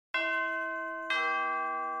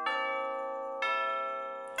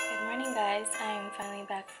guys, I'm finally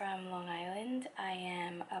back from Long Island. I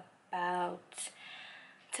am about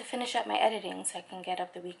to finish up my editing so I can get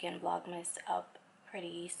up the weekend Vlogmas up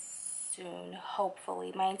pretty soon,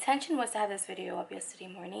 hopefully. My intention was to have this video up yesterday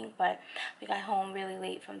morning, but we got home really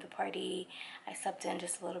late from the party. I slept in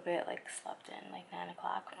just a little bit, like 9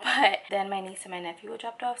 o'clock. But then my niece and my nephew were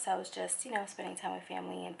dropped off, so I was just, spending time with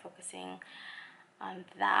family and focusing on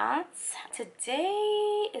that.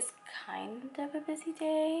 Today is kind of a busy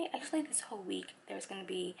day. Actually, this whole week there's going to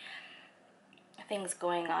be things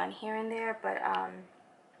going on here and there, but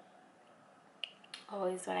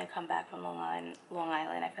always when I come back from Long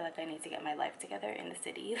Island, I feel like I need to get my life together in the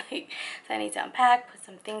city. So I need to unpack, put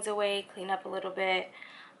some things away, clean up a little bit,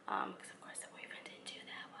 because of course the boyfriend didn't do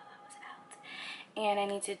that while I was out. And I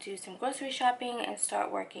need to do some grocery shopping and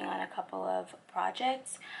start working on a couple of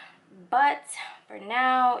projects. But for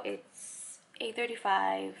now, it's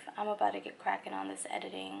 8:35. I'm about to get cracking on this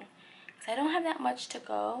editing because I don't have that much to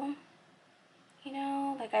go.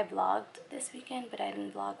 Like I vlogged this weekend, but I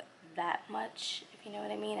didn't vlog that much, if you know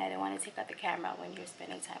what I mean. I didn't want to take out the camera when you're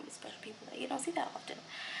spending time with special people that you don't see that often.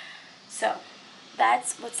 So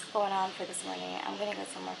that's what's going on for this morning. I'm gonna get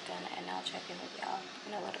some work done and I'll check in with y'all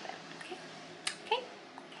in a little bit.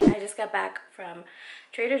 Okay. I just got back from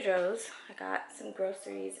Trader Joe's. I got some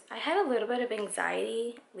groceries. I had a little bit of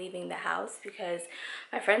anxiety leaving the house because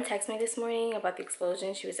my friend texted me this morning about the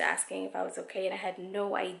explosion. She was asking if I was okay, and I had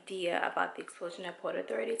no idea about the explosion at Port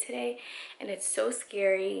Authority today, and it's so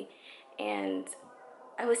scary. And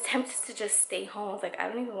I was tempted to just stay home. Like, I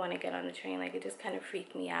don't even want to get on the train. Like, it just kind of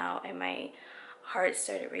freaked me out and my heart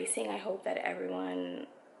started racing. I hope that everyone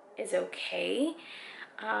is okay.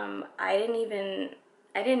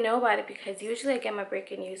 I didn't know about it because usually I get my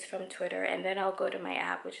breaking news from Twitter, and then I'll go to my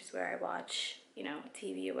app, which is where I watch,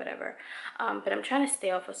 TV or whatever. But I'm trying to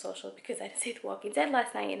stay off of social because I didn't see The Walking Dead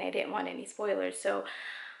last night and I didn't want any spoilers. So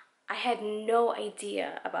I had no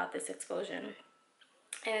idea about this explosion.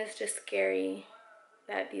 And it's just scary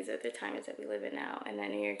that these are the times that we live in now, and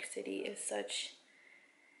that New York City is such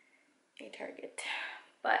a target.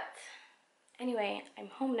 But anyway, I'm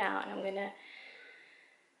home now, and I'm gonna...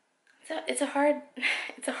 So it's a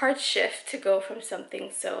hard shift to go from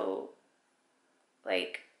something so,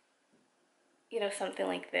 like, something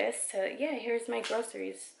like this to, yeah, here's my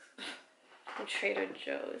groceries from Trader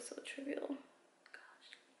Joe's. So trivial. Gosh.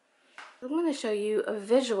 I'm going to show you a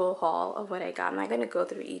visual haul of what I got. I'm not going to go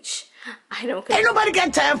through each item. Ain't nobody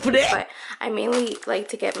got time for that. But I mainly like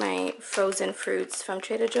to get my frozen fruits from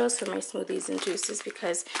Trader Joe's for my smoothies and juices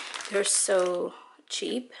because they're so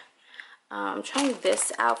cheap. I'm trying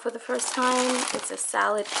this out for the first time. It's a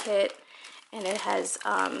salad kit and it has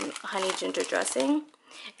honey ginger dressing.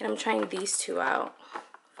 And I'm trying these two out.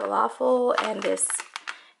 Falafel and this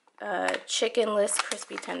chickenless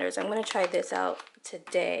crispy tenders. I'm going to try this out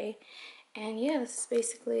today. And yeah, this is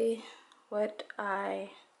basically what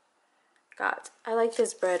I got. I like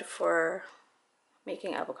this bread for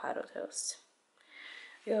making avocado toast.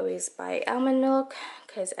 We always buy almond milk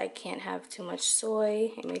because I can't have too much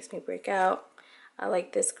soy. It makes me break out. I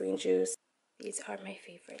like this green juice. These are my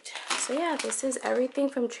favorite. So yeah, this is everything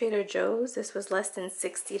from Trader Joe's. This was less than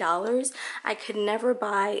 $60. I could never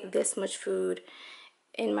buy this much food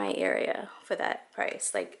in my area for that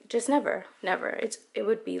price. Like, just never. It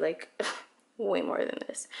would be like way more than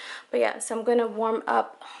this. But yeah, so I'm gonna warm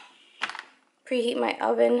up, preheat my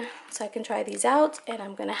oven so I can try these out, and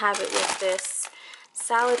I'm gonna have it with this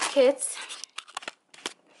salad kits,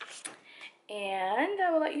 and I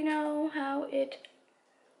will let you know how it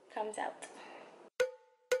comes out.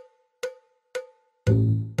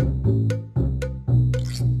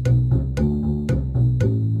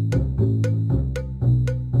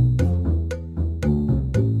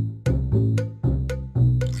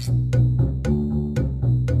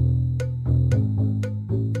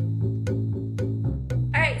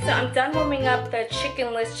 Alright, so I'm done warming up the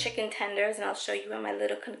chickenless chicken tenders, and I'll show you what my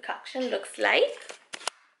little concoction looks like.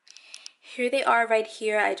 Here they are right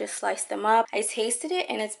here. I just sliced them up. I tasted it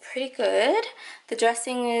and it's pretty good. The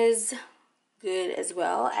dressing is good as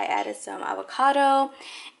well. I added some avocado,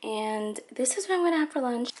 and this is what I'm gonna have for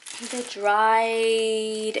lunch. The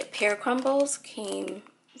dried pear crumbles came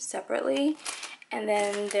separately, and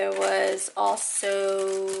then there was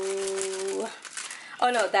also,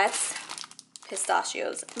 oh no, that's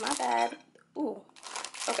pistachios. My bad. Ooh.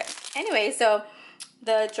 Okay. Anyway, so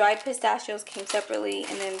the dried pistachios came separately,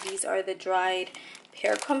 and then these are the dried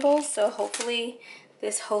pear crumbles. So hopefully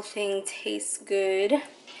this whole thing tastes good.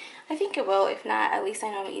 I think it will. If not, at least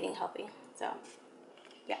I know I'm eating healthy. So,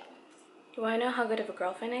 yeah. You wanna know how good of a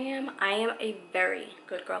girlfriend I am? I am a very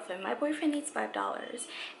good girlfriend. My boyfriend needs $5,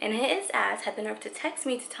 and his ass had the nerve to text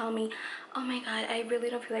me to tell me, oh my god, I really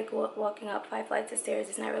don't feel like walking up 5 flights of stairs.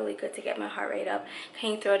 It's not really good to get my heart rate up.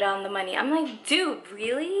 Can you throw down the money? I'm like, dude,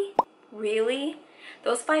 really? Really?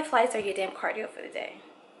 Those 5 flights are your damn cardio for the day.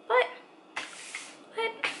 But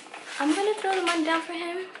I'm gonna throw the money down for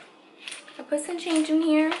him. I put some change in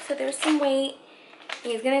here, so there's some weight.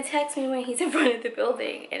 He's gonna text me when he's in front of the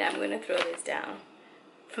building, and I'm gonna throw this down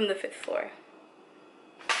from the 5th floor.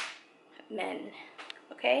 Men,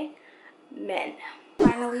 okay? Men.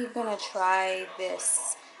 Finally gonna try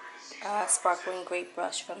this sparkling grape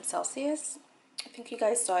brush from Celsius. I think you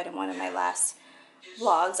guys saw it in one of my last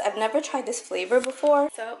vlogs. I've never tried this flavor before,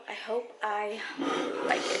 so I hope I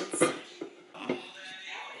like it.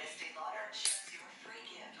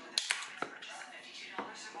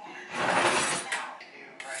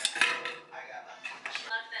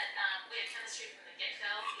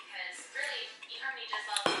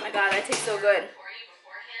 Oh my god, that tastes so good.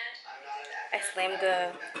 I slammed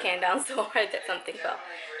the can down so hard that something fell.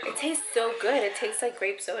 It tastes so good. It tastes like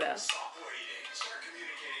grape soda.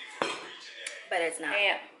 But it's not.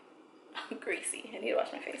 I'm greasy. I need to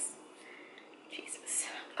wash my face. Jesus.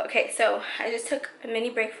 Okay, so I just took a mini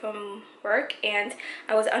break from work and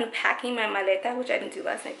I was unpacking my maleta, which I didn't do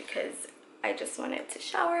last night because I just wanted to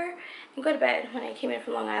shower and go to bed when I came in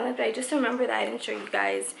from Long Island. But I just remembered that I didn't show you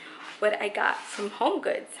guys what I got from Home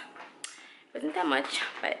Goods. It wasn't that much,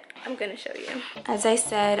 but I'm gonna show you. As I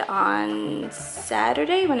said on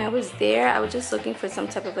Saturday when I was there, I was just looking for some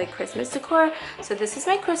type of like Christmas decor. So this is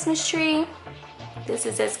my Christmas tree. This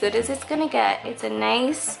is as good as it's gonna get. It's a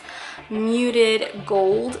nice muted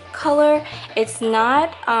gold color. It's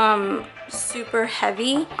not super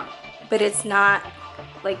heavy, but it's not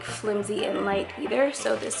like flimsy and light either.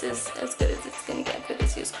 So this is as good as it's gonna get for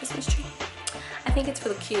this year's Christmas tree. I think it's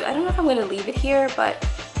really cute. I don't know if I'm gonna leave it here, but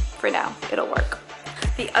for now, it'll work.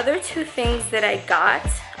 The other 2 things that I got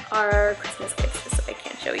are Christmas gifts, so I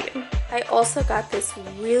can't show you. I also got this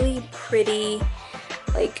really pretty,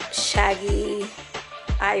 like shaggy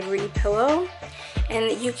ivory pillow.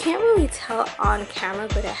 And you can't really tell on camera,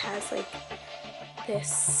 but it has like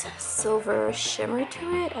this silver shimmer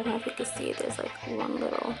to it. I don't know if you can see it. There's like one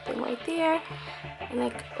little thing right there and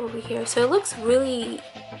like over here. So it looks really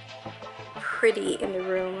pretty in the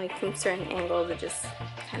room, like from certain angles. It just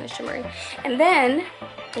kind of shimmery. And then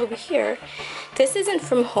over here, this isn't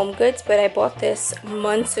from Home Goods, but I bought this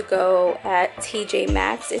months ago at TJ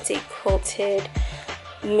Maxx. It's a quilted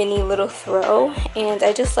mini little throw, and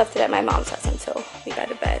I just left it at my mom's house until we got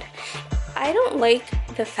to bed. I don't like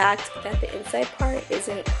the fact that the inside part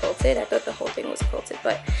isn't quilted. I thought the whole thing was quilted,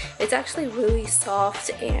 but it's actually really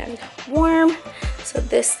soft and warm. So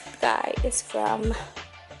this guy is from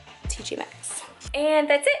TJ Maxx. And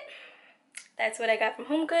that's it. That's what I got from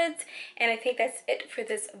Home Goods, and I think that's it for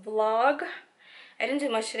this vlog. I didn't do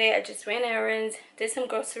much today. I just ran errands, did some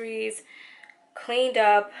groceries, cleaned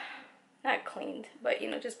up, not cleaned, but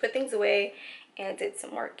you know, just put things away and did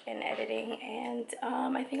some work in editing. And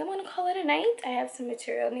I think I'm gonna call it a night. I have some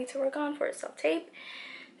material I need to work on for a self-tape.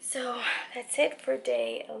 So that's it for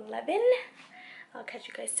day 11. I'll catch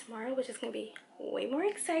you guys tomorrow, which is gonna be way more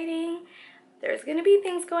exciting. There's gonna be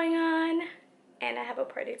things going on, and I have a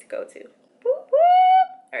party to go to. Woo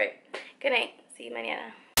woo! All right, good night. See you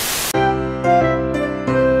mañana.